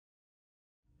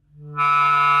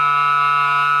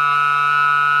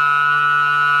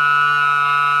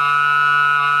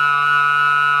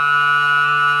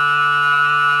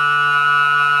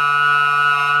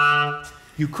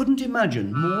You couldn't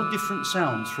imagine more different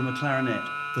sounds from a clarinet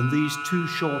than these two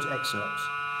short excerpts.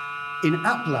 In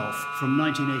Ablauf from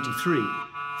 1983,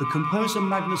 the composer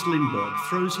Magnus Lindberg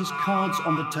throws his cards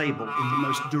on the table in the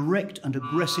most direct and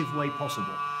aggressive way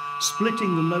possible,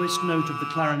 splitting the lowest note of the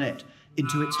clarinet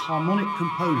into its harmonic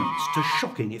components to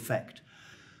shocking effect.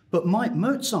 But might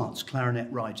Mozart's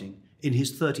clarinet writing in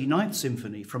his 39th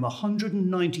symphony from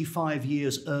 195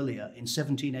 years earlier in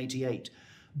 1788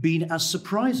 been as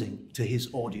surprising to his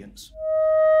audience?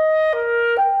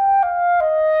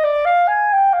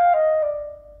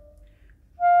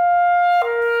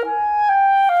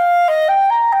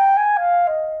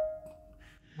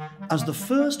 As the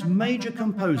first major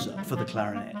composer for the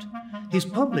clarinet, his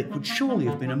public would surely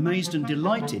have been amazed and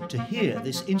delighted to hear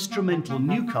this instrumental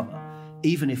newcomer,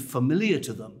 even if familiar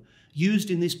to them, used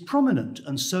in this prominent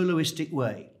and soloistic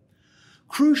way.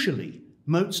 Crucially,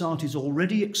 Mozart is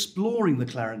already exploring the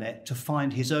clarinet to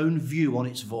find his own view on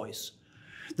its voice.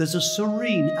 There's a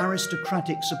serene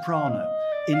aristocratic soprano,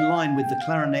 in line with the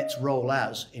clarinet's role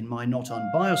as, in my not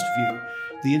unbiased view,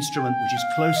 the instrument which is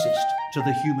closest to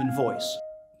the human voice.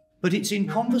 But it's in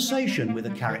conversation with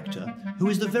a character who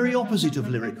is the very opposite of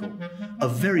lyrical, a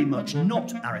very much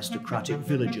not aristocratic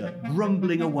villager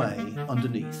grumbling away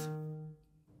underneath.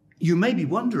 You may be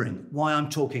wondering why I'm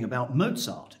talking about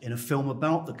Mozart in a film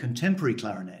about the contemporary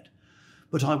clarinet,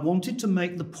 but I wanted to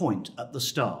make the point at the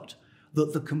start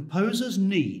that the composer's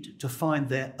need to find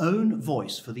their own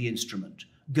voice for the instrument,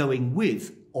 going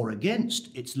with or against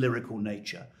its lyrical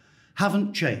nature,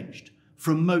 haven't changed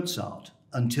from Mozart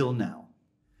until now.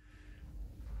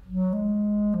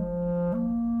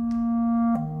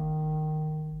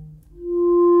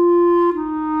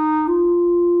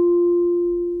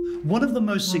 One of the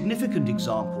most significant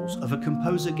examples of a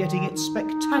composer getting it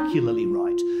spectacularly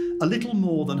right, a little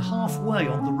more than halfway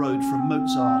on the road from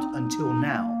Mozart until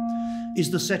now,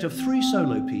 is the set of 3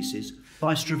 solo pieces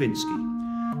by Stravinsky.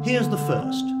 Here's the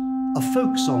first, a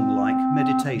folk song-like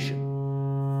meditation.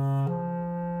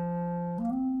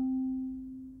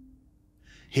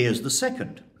 Here's the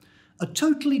second, a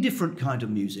totally different kind of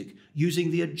music,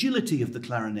 using the agility of the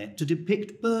clarinet to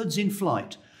depict birds in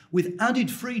flight, with added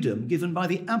freedom given by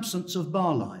the absence of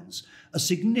bar lines, a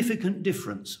significant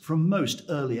difference from most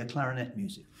earlier clarinet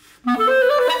music.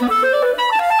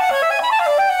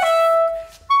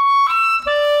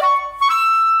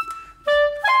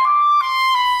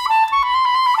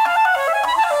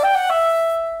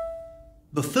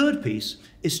 The third piece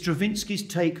is Stravinsky's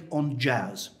take on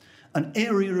jazz, an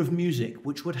area of music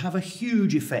which would have a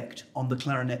huge effect on the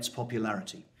clarinet's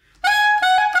popularity.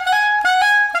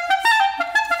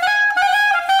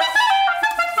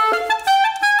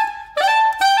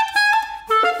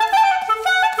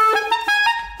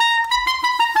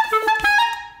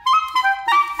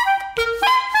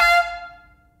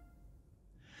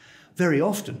 Very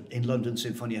often in London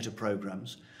Sinfonietta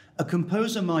programmes, a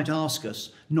composer might ask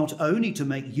us not only to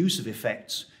make use of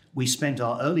effects we spent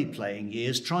our early playing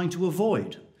years trying to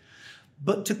avoid,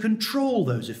 but to control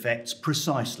those effects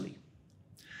precisely.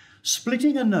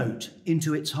 Splitting a note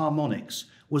into its harmonics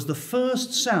was the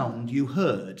first sound you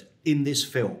heard in this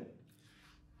film.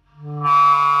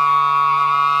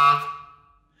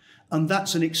 And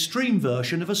that's an extreme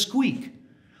version of a squeak,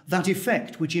 that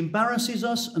effect which embarrasses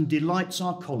us and delights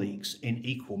our colleagues in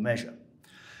equal measure.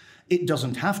 It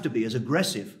doesn't have to be as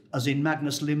aggressive as in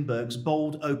Magnus Lindberg's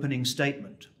bold opening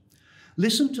statement.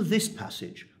 Listen to this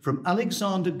passage from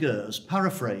Alexander Ger's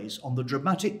paraphrase on the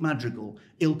dramatic madrigal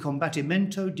Il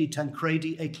combattimento di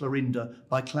Tancredi e Clorinda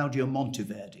by Claudio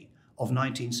Monteverdi of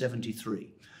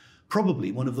 1973, probably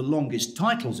one of the longest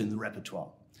titles in the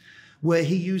repertoire, where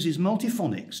he uses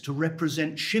multiphonics to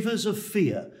represent shivers of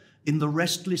fear in the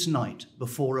restless night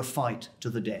before a fight to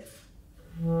the death.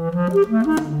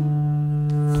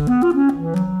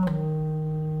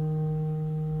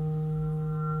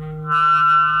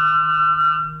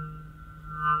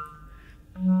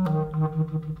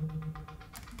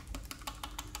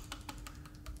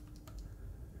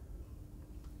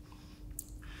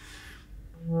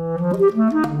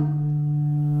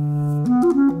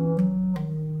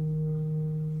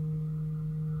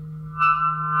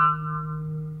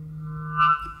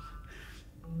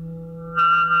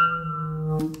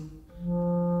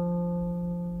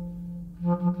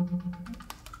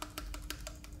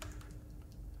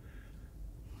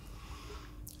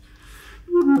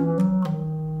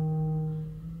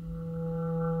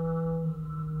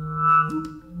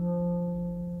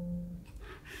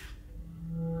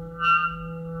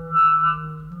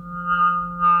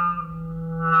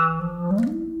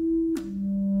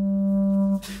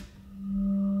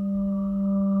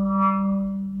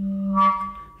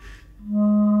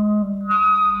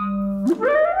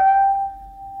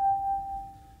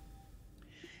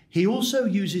 He also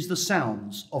uses the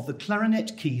sounds of the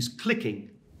clarinet keys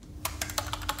clicking,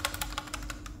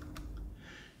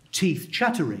 teeth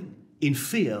chattering in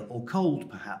fear or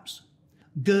cold perhaps.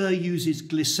 Gurr uses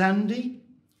glissandi,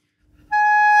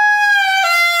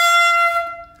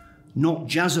 not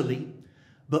jazzily,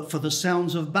 but for the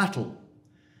sounds of battle,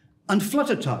 and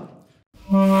flutter tongue,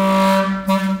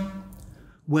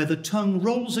 where the tongue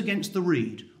rolls against the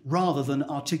reed rather than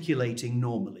articulating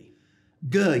normally.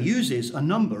 Gurr uses a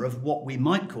number of what we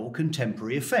might call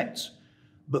contemporary effects,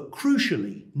 but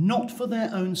crucially not for their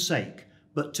own sake,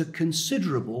 but to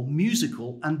considerable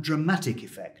musical and dramatic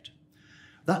effect.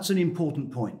 That's an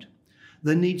important point.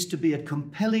 There needs to be a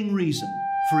compelling reason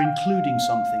for including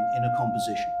something in a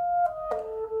composition.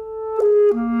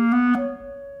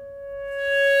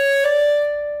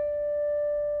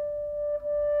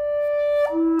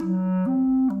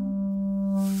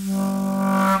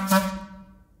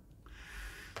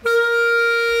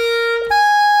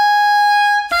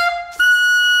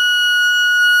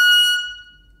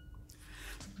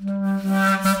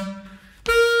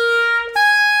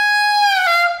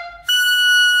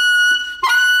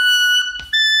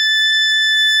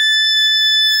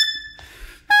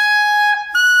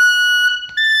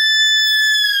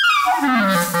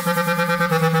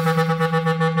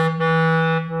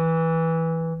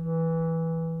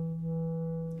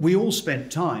 We all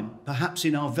spent time, perhaps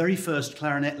in our very first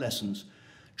clarinet lessons,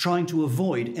 trying to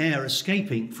avoid air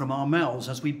escaping from our mouths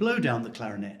as we blow down the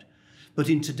clarinet. But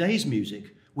in today's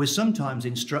music, we're sometimes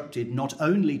instructed not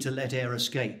only to let air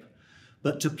escape,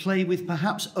 but to play with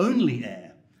perhaps only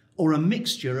air, or a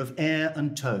mixture of air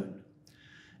and tone.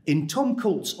 In Tom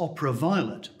Colt's opera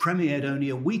Violet, premiered only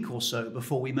a week or so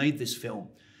before we made this film,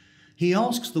 he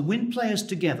asks the wind players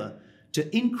together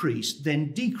to increase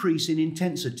then decrease in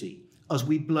intensity as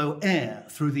we blow air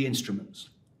through the instruments.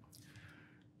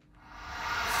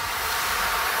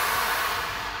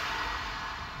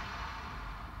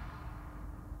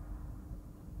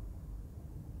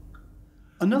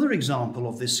 Another example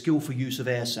of this skillful use of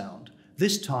air sound,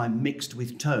 this time mixed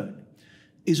with tone,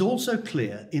 is also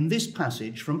clear in this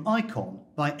passage from Icon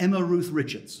by Emma Ruth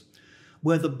Richards,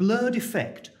 where the blurred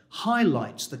effect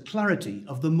highlights the clarity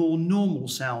of the more normal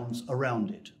sounds around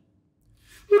it.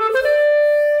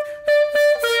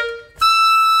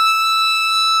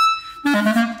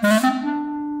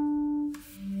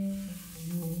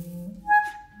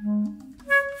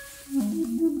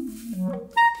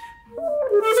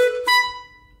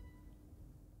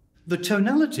 The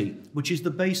tonality, which is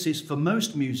the basis for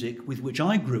most music with which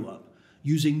I grew up,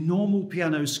 using normal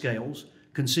piano scales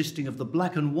consisting of the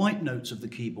black and white notes of the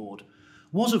keyboard,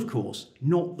 was of course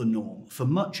not the norm for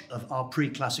much of our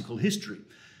pre-classical history,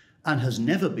 and has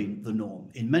never been the norm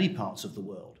in many parts of the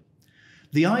world.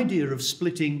 The idea of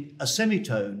splitting a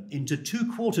semitone into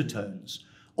two quarter tones,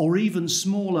 or even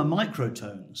smaller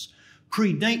microtones,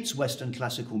 predates Western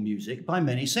classical music by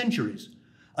many centuries,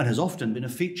 and has often been a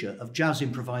feature of jazz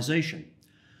improvisation,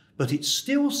 but it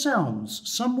still sounds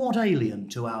somewhat alien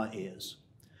to our ears.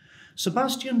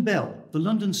 Sebastian Bell, the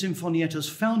London Sinfonietta's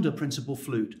founder principal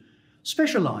flute,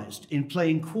 specialised in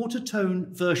playing quarter-tone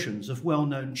versions of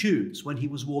well-known tunes when he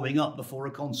was warming up before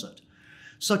a concert,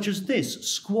 such as this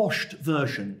squashed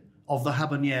version of the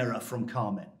Habanera from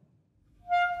Carmen.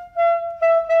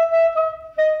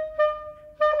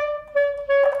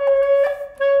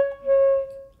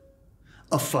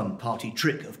 A fun party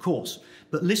trick, of course,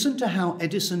 but listen to how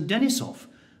Edison Denisov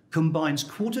combines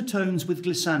quarter tones with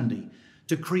glissandi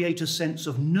to create a sense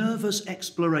of nervous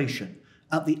exploration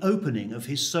at the opening of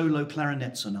his solo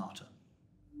clarinet sonata.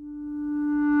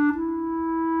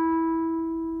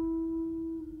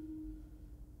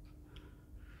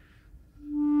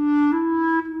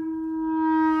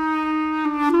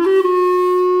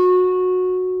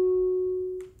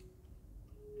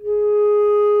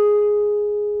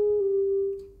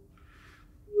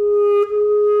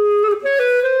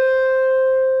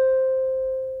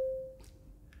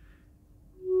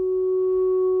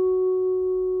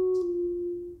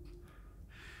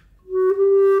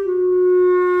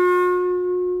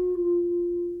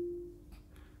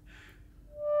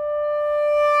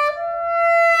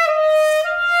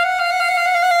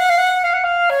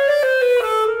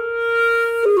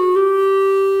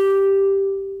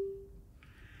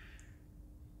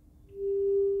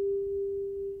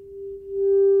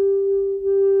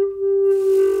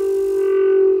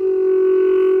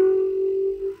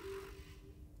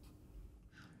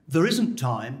 There isn't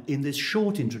time in this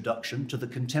short introduction to the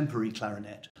contemporary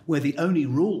clarinet, where the only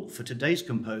rule for today's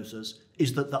composers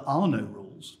is that there are no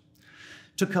rules,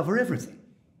 to cover everything.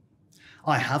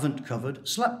 I haven't covered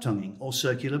slap tonguing or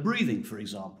circular breathing, for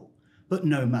example, But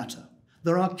no matter.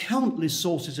 There are countless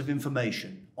sources of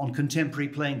information on contemporary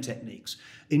playing techniques,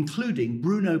 including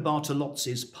Bruno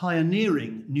Bartolozzi's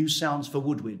pioneering New Sounds for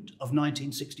Woodwind of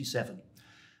 1967.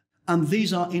 And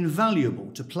these are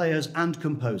invaluable to players and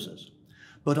composers.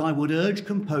 But I would urge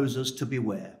composers to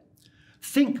beware.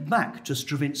 Think back to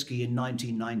Stravinsky in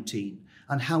 1919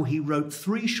 and how he wrote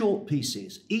 3 short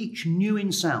pieces, each new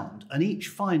in sound and each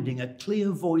finding a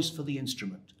clear voice for the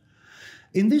instrument.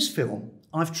 In this film,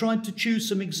 I've tried to choose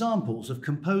some examples of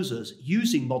composers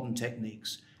using modern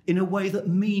techniques in a way that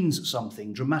means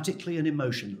something dramatically and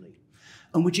emotionally,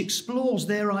 and which explores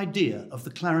their idea of the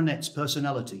clarinet's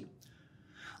personality.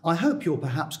 I hope you'll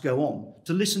perhaps go on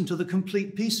to listen to the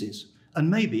complete pieces and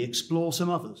maybe explore some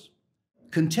others.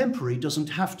 Contemporary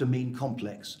doesn't have to mean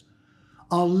complex.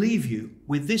 I'll leave you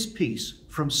with this piece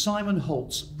from Simon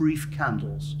Holt's Brief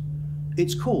Candles.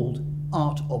 It's called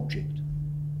Art Object.